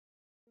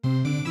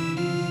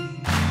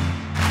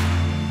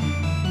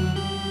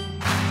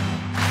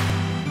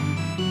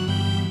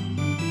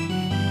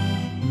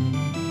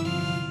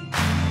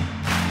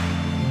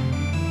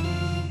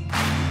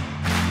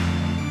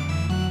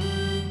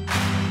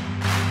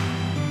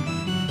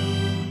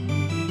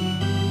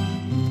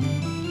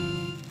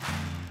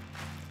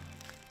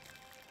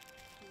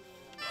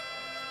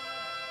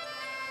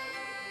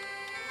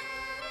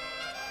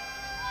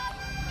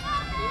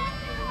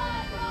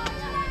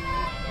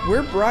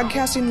We're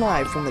broadcasting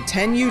live from the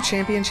 10U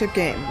Championship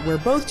game, where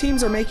both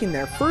teams are making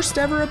their first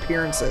ever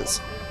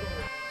appearances.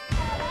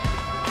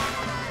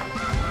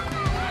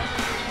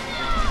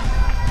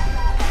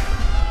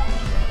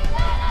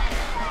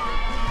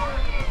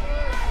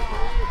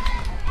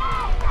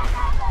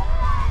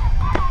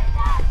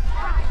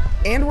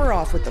 And we're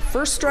off with the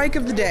first strike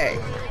of the day.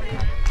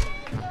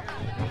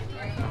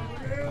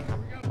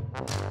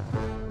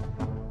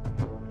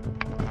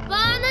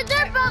 Ball in the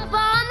dirt, ball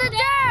in the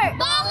dirt!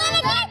 Ball in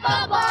the dirt,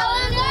 ball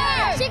in the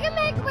dirt! She can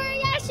make a word,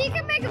 yeah, she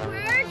can make a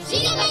word!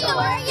 She can make a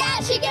word, yeah,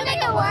 she can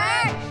make a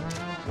word!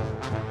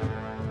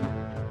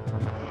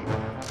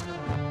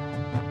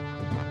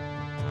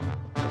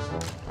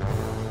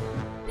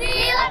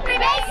 We love free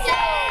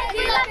bases!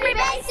 We love free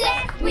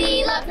bases!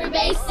 We love free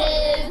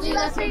bases! We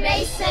love free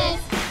bases!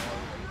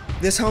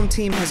 This home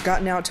team has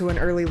gotten out to an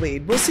early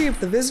lead. We'll see if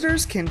the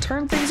visitors can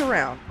turn things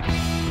around.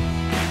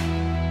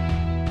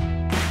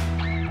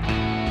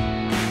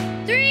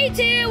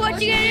 3-2,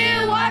 what you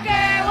gonna do,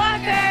 Walker,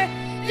 Walker?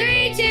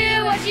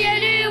 3-2, what you gonna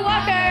do,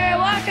 Walker,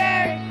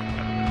 Walker?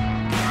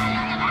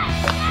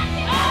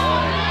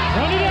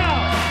 Run it out!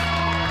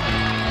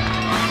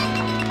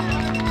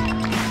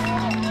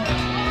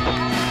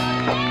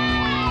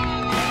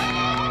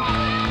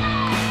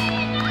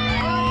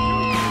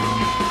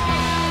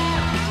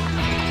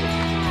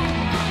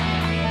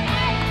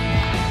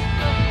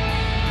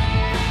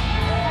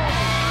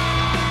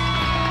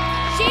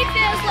 She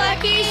feels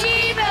lucky,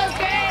 she feels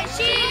great,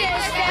 she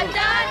just stepped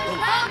on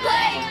home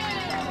plate.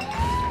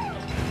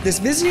 This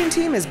visiting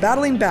team is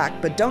battling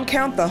back, but don't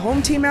count the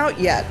home team out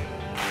yet.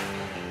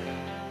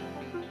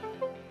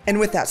 And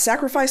with that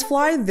sacrifice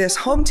fly, this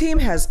home team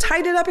has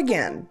tied it up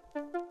again.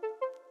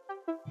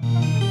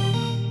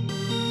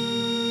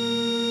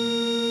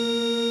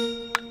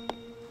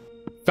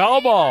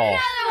 Foul ball.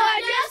 Another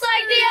one, just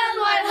like the other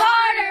one,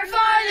 harder,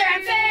 farther,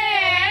 and fair.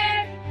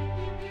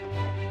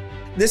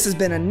 This has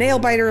been a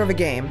nail-biter of a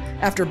game.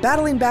 After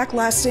battling back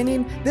last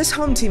inning, this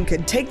home team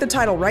could take the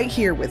title right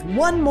here with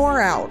one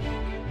more out.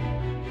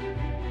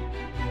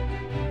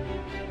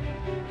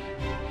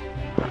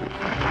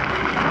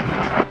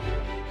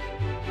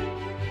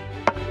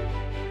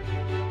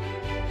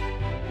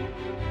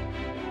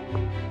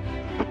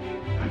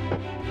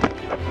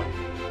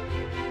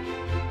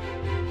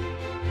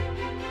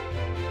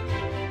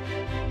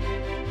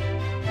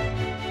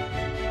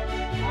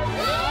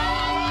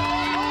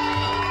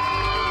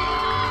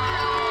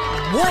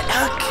 What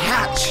a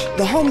catch!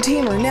 The home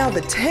team are now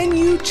the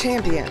 10U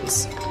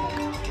champions.